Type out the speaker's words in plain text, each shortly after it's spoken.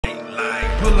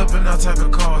Pull up in all type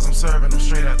of cars, I'm serving them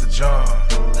straight out the jar.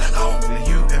 The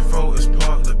UFO is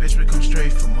parked, the bitch we come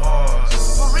straight from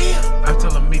Mars. For real? I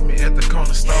tell them meet me at the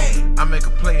corner store. I make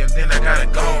a play and then I gotta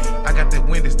go. I got that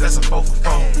Wendy's, that's a 4 for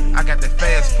 4. I got that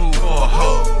fast food for a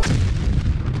hoe.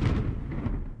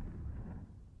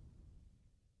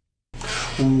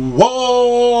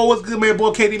 Whoa, what's good, man?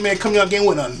 Boy KD, man, coming out again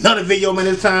with another video, man.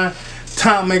 This time,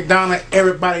 Tom Macdonald,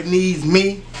 everybody needs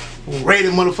me. Ready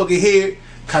motherfucker here.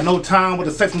 Cause no time with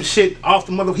the say some shit off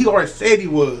the mother. He already said he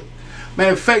was.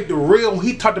 Matter of fact, the real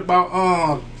he talked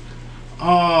about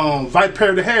Vice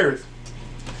President Harris.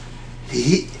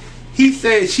 He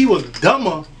said she was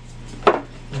dumber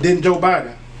than Joe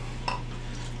Biden.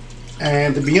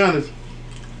 And to be honest,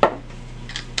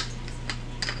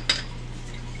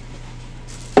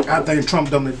 I think Trump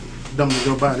dumber than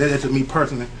Joe Biden. That's just me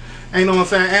personally. Ain't know what I'm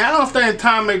saying? And I understand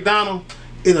Tom Macdonald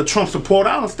is a Trump supporter.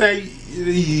 I understand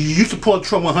you support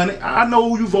Trump 100. I know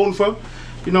who you voting for.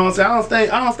 You know what I'm saying?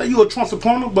 I understand you a Trump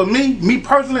supporter, but me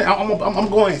personally, I'm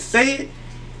going to say it.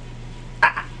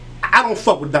 I don't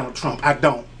fuck with Donald Trump. I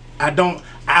don't. And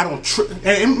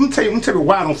let me tell you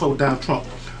why I don't fuck with Donald Trump.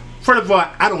 First of all,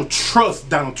 I don't trust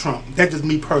Donald Trump. That's just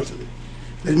me personally.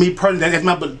 That's me personally.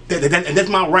 That's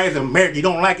my right as an American. You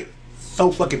don't like it? So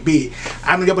fucking big.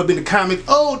 I know y'all been in the comments,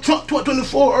 oh, Trump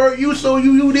 2024, you so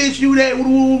you this, you that,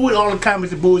 all the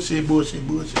comments are bullshit.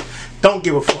 Don't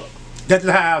give a fuck. That's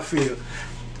just how I feel.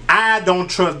 I don't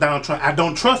trust Donald Trump. I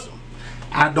don't trust him.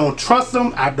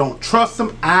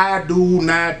 I do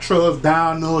not trust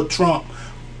Donald Trump.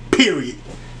 Period.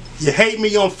 You hate me,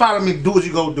 you don't follow me, do what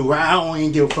you go do. I don't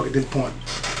even give a fuck at this point.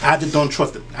 I just don't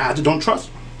trust him.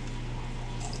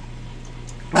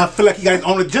 I feel like he got his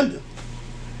own agenda.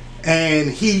 And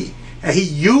he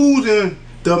using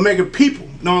the American people.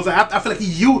 You know what I'm saying? I feel like he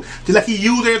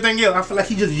used everything else. I feel like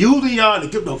he just using y'all to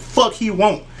get the fuck he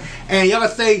want. And y'all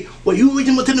say, well, you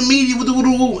reaching to the media.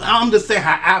 I'm just saying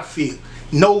how I feel.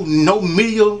 No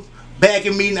media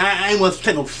backing me. I ain't want to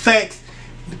take no facts.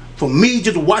 For me,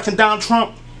 just watching Donald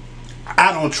Trump,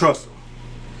 I don't trust him.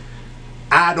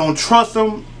 I don't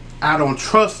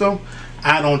trust him.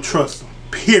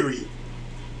 Period.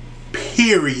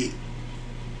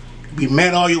 Be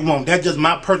mad all you want. That's just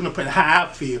my personal opinion, how I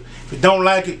feel. If you don't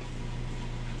like it,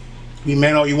 be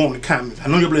mad all you want in the comments. I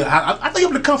know you'll I think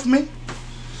you'll come for me.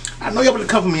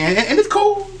 And it's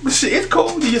cool. Shit, it's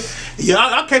cool.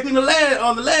 Y'all came from the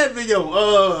last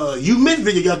video. You missed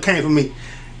video, y'all came for me.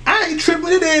 I ain't tripping.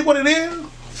 It is what it is.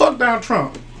 Fuck Donald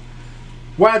Trump.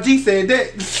 YG said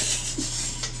that.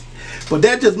 But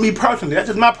that's just me personally. That's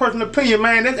just my personal opinion,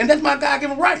 man. And that's my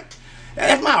God-given right.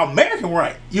 That's my American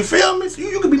right. You feel me? So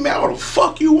you can be mad all the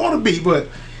fuck you want to be, but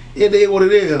it is what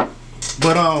it is.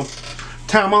 But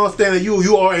Tom, I understand that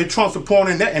you are a Trump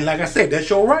supporter, and like I said, that's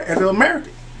your right as an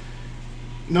American.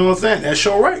 You know what I'm saying? That's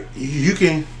your right. You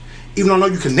can, even though I know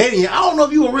you're Canadian, I don't know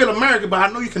if you a real American, but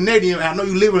I know you're Canadian. I know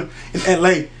you living in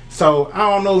LA, so I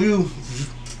don't know if you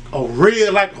a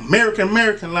real like American,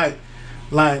 like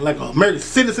an American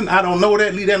citizen. I don't know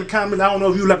that. Leave that in the comments. I don't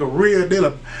know if you like a real deal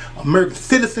of American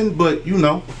citizen, but you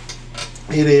know,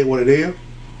 it is what it is.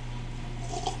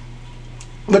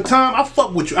 But Tom, I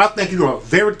fuck with you. I think you are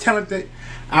very talented.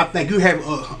 I think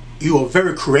you are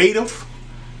very creative.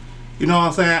 You know what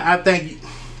I'm saying? I think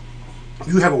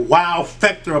you have a wow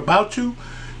factor about you.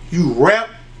 You rap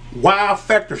wow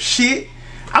factor shit.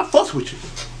 I fucks with you.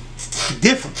 You're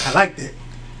different. I like that.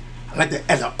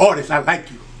 As an artist. I like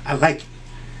you. I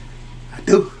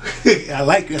do. I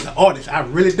like you as an artist. I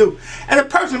really do. As a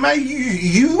person, man,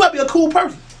 you might be a cool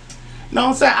person. You know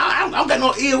what I'm saying? I don't got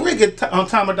no ill rig on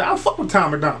Tom Macdonald. I fuck with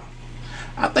Tom Macdonald.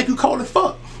 I think you cold as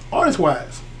fuck, artist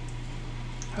wise.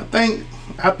 I think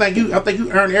you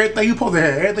earn everything you supposed to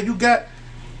have. Everything you got,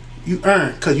 you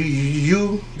earn. Cause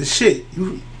you the shit.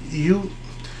 You and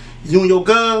your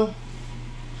girl.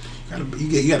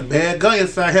 You got a bad girl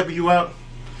inside helping you out.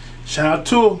 Shout out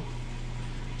to her.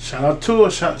 Shout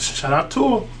out to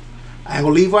her. I ain't gonna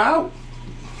leave her out.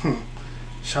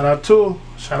 Shout out to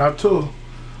her.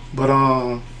 But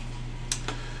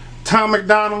Tom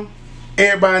Macdonald,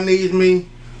 everybody needs me.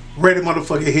 Ready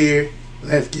motherfucker here.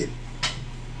 Let's get it.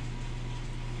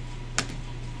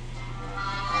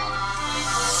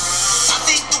 I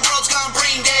think the world's gone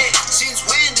brain dead. Since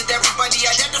when did everybody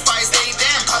identify as they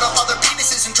them? Cut off other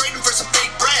penises and trade them for some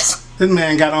fake breasts. This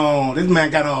man got on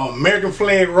American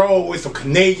flag roll with some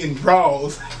Canadian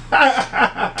draws.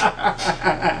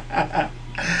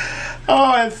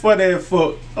 Oh, that's for that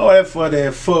foot.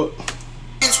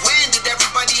 Since when did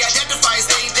everybody identify as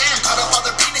they them? Cut off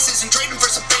other penises and trade them for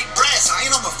some fake breasts. I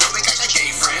ain't homophobic, I got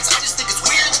gay friends. I just think it's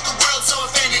weird that the world's so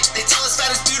offended. They tell us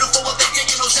that is beautiful while they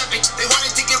taking no Ozempic. They want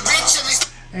to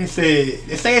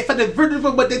They say it's for the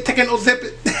beautiful, but they taking no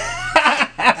zipping.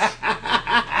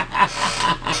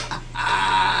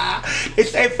 They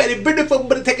say it's for the beautiful,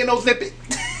 but they taking no zipping.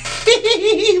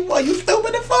 Boy, you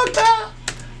stupid as fuck, dog.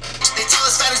 They tell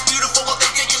us that it's beautiful, but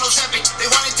they taking no zipping. They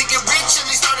wanted to get rich and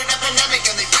they started a pandemic,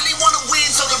 and they really want to win,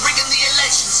 so they're rigging the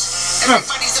elections.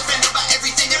 Everybody's offended by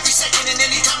everything, every second, and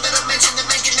any time that I mention the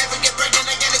man can never get pregnant,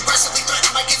 I get aggressively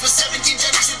threatened by kids with 17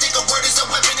 genders who think a word is a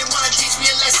weapon and want to teach me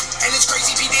a lesson. And it's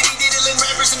crazy, P. Diddy diddling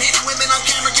rappers and hitting women on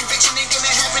camera. Conviction ain't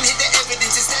gonna happen, hit the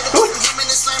evidence. Instead of putting him in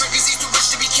the slammer, cause he's too rich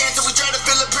to be canceled, we try to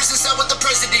fill a prison cell with the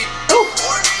president.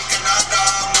 Or they cannot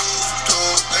move to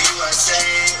the USA,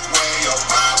 where you're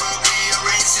probably a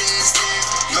racist if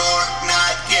you're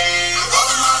not gay. All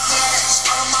of my blacks,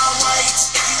 all of my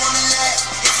whites, if you wanna laugh.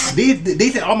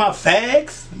 These are all my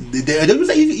fags? Did you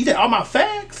say you said all my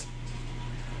fags?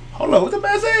 Hold on, what the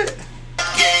man said?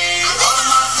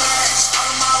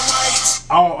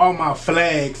 All my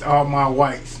flags, all my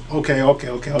whites. Okay. I was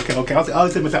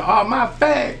saying all my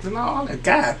fags and all that.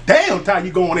 God damn, Ty,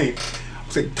 you going in? I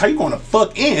said, Ty, you going to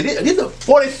fuck in? This is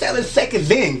 47 seconds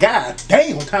in. God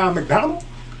damn, Ty Macdonald.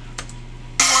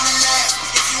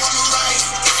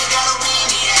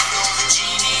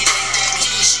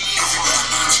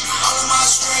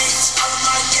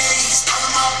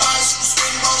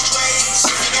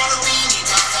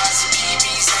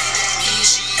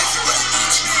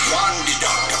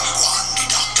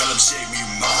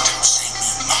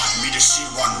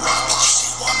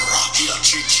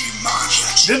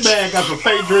 This man got some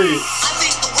fake dreads. I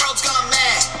think the world's gone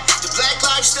mad. Do black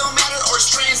lives still matter, or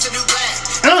is trans the new black?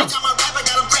 Every time I rap, I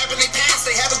got them cramping their pants.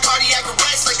 They having cardiac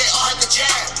arrest like they all had the jab.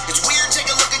 It's weird,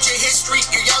 take a look at your history.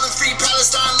 You're yelling free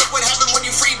Palestine. Look what happened when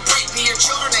you freed Britney. Your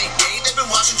children ain't gay. They've been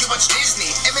watching too much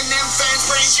Disney. Eminem fans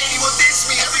praying shady will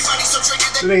diss me. Everybody's so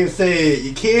triggered that they said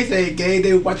your kids ain't gay.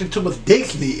 They watching too much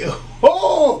Disney.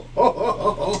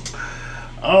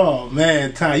 Oh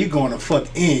man, Ty, you going to fuck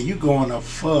in. You going to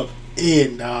fuck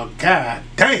in, dog. God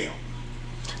damn.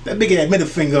 That big ass middle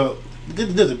finger. This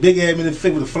is a big ass middle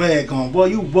finger with a flag on. Boy,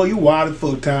 you wild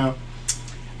full time.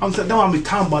 I'm saying, don't be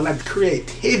talking about like the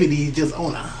creativity is just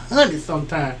on 100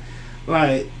 sometimes.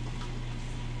 Like,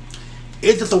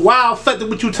 it's just a wild factor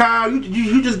with you, Tom.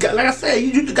 You just got, like I said,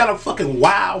 you just got a fucking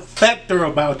wild factor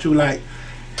about you. Like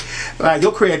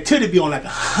your creativity be on like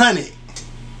 100.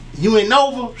 You ain't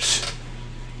over.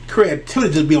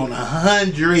 Creativity just be on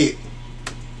 100.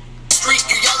 Street,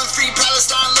 you're yelling free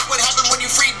Palestine. Look what happened when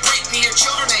you freed Britney. Your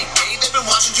children ain't gay. They've been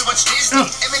watching too much Disney.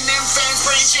 Eminem fans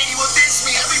praying shady will diss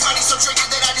me. Everybody's so triggered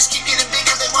that I just keep getting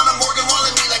bigger. They want a Morgan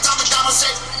Wallen me like Tom Macdonald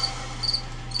said.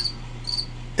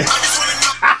 I just want to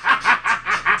know.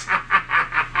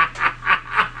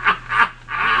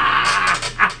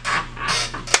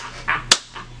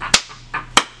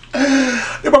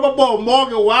 My boy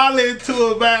Morgan wild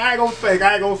into it, man. I ain't gonna fake.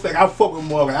 I fuck with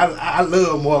Morgan. I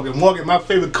love Morgan. Morgan, my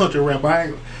favorite country rapper. I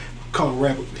ain't gonna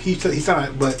rapper. He sound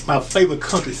like, but my favorite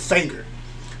country singer.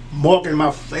 Morgan, my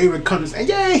favorite country singer. And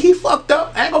yeah, he fucked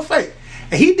up. I ain't gonna fake.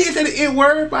 And he did say the N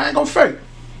word, but I ain't gonna fake.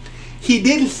 He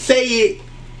didn't say it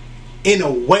in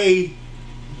a way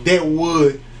that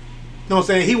would, you know what I'm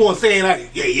saying? He wasn't saying like,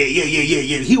 yeah.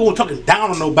 He wasn't talking down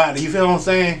on nobody. You feel what I'm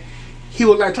saying? He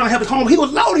was like trying to help his home. He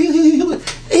was loaded. He was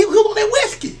on that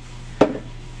whiskey.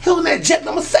 He was on that jet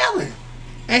number 7.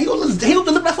 And he was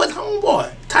looking out for his homeboy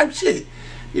type shit.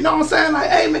 You know what I'm saying? Like,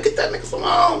 hey man, get that nigga some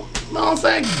on. You know what I'm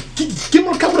saying? Give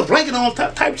him a couple of blanket on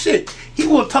type shit. He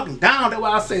wasn't talking down. That's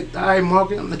why I said, all right,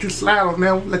 Morgan, I'm let you slide on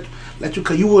that. Let you,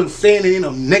 cause you wasn't saying it in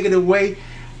a negative way.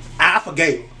 I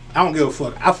forgave him. I don't give a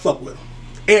fuck. I fuck with him.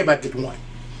 Everybody get one.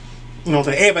 You know what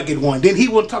I'm saying? Everybody get one. Then he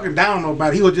wasn't talking down on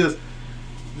nobody. He was just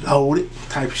loaded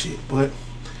type shit. But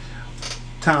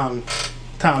Tom,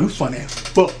 you funny as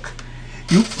fuck.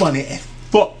 You funny as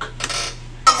fuck.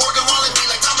 Morgan Wallen be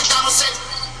like Tom Macdonald said.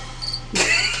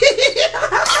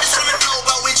 I just want to know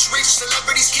about which rich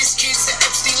celebrities kiss kids. The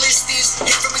Epstein list is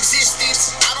hit from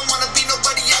existence. I don't want to be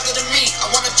nobody other than me.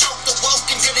 I want to choke the woke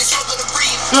until they struggle to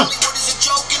breathe. Hollywood is a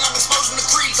joke and I'm exposing the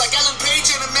creeps. Like Ellen Page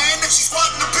and a man that she's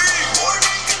squatting the pig.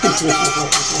 Morning cannot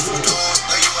move to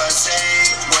the USA,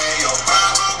 where you're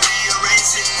probably a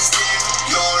racist if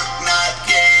you're not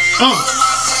gay. All of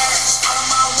my blacks, all of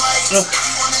my whites. If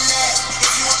you want to laugh,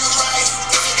 if you want to write,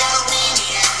 if you got a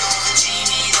weenie and over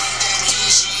genie, then them he,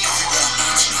 she.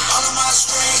 All of my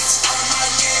straights, all of my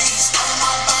gays, all of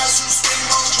my boys who swing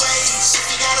both ways. If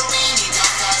you got a weenie,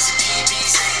 don't cause a BB,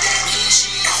 say them he,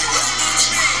 she.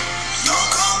 Don't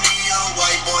call me a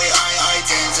white boy, I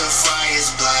identify as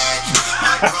black.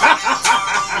 My pronouns are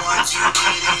the ones you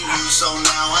getting you, so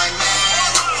now I'm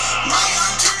mad. My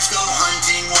hunters go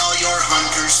hunting while your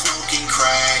hunters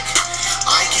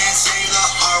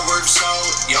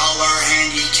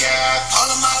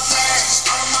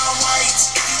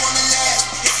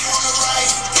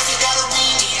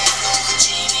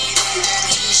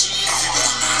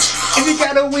If you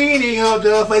got a weenie, I'm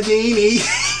just a genie.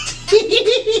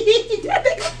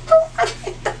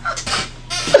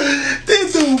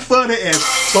 This dude funny as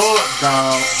fuck,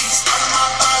 dog.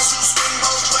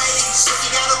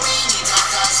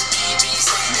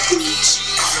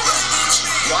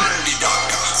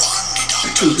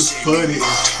 This is funny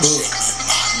as fuck.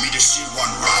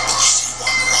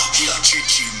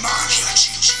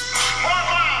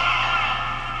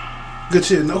 Good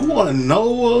shit. Now, who wanna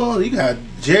know? You got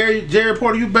Jerry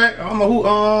Porter. You back? I don't know who.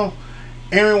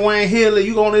 Aaron Wayne Hill.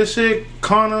 You on this shit?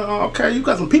 Connor. Okay, you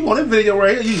got some people on this video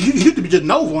right here. You used to be just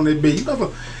nose on this bitch. You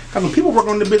got some people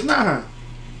working on this bitch now, huh?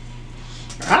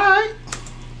 All right.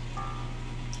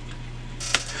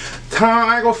 Tom,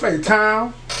 I ain't gonna say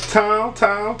Tom.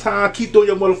 Keep doing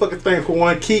your motherfucking thing for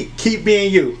one. Keep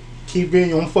being you. Keep being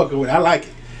you. I'm fucking with it. I like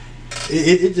it.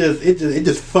 It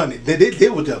just funny.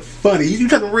 It was just funny. You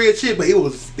got some red shit, but it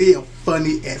was still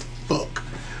funny as fuck.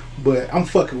 But I'm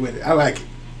fucking with it. I like it.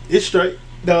 It's straight.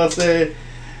 You know what I'm saying?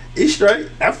 It's straight.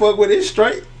 I fuck with it. It's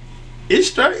straight. It's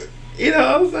straight. You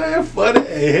know what I'm saying? Funny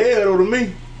as hell to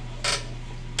me.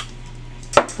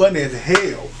 Funny as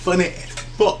hell. Funny as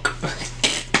fuck.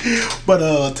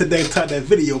 But today, talk that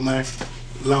video, man.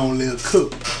 Long live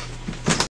Cook.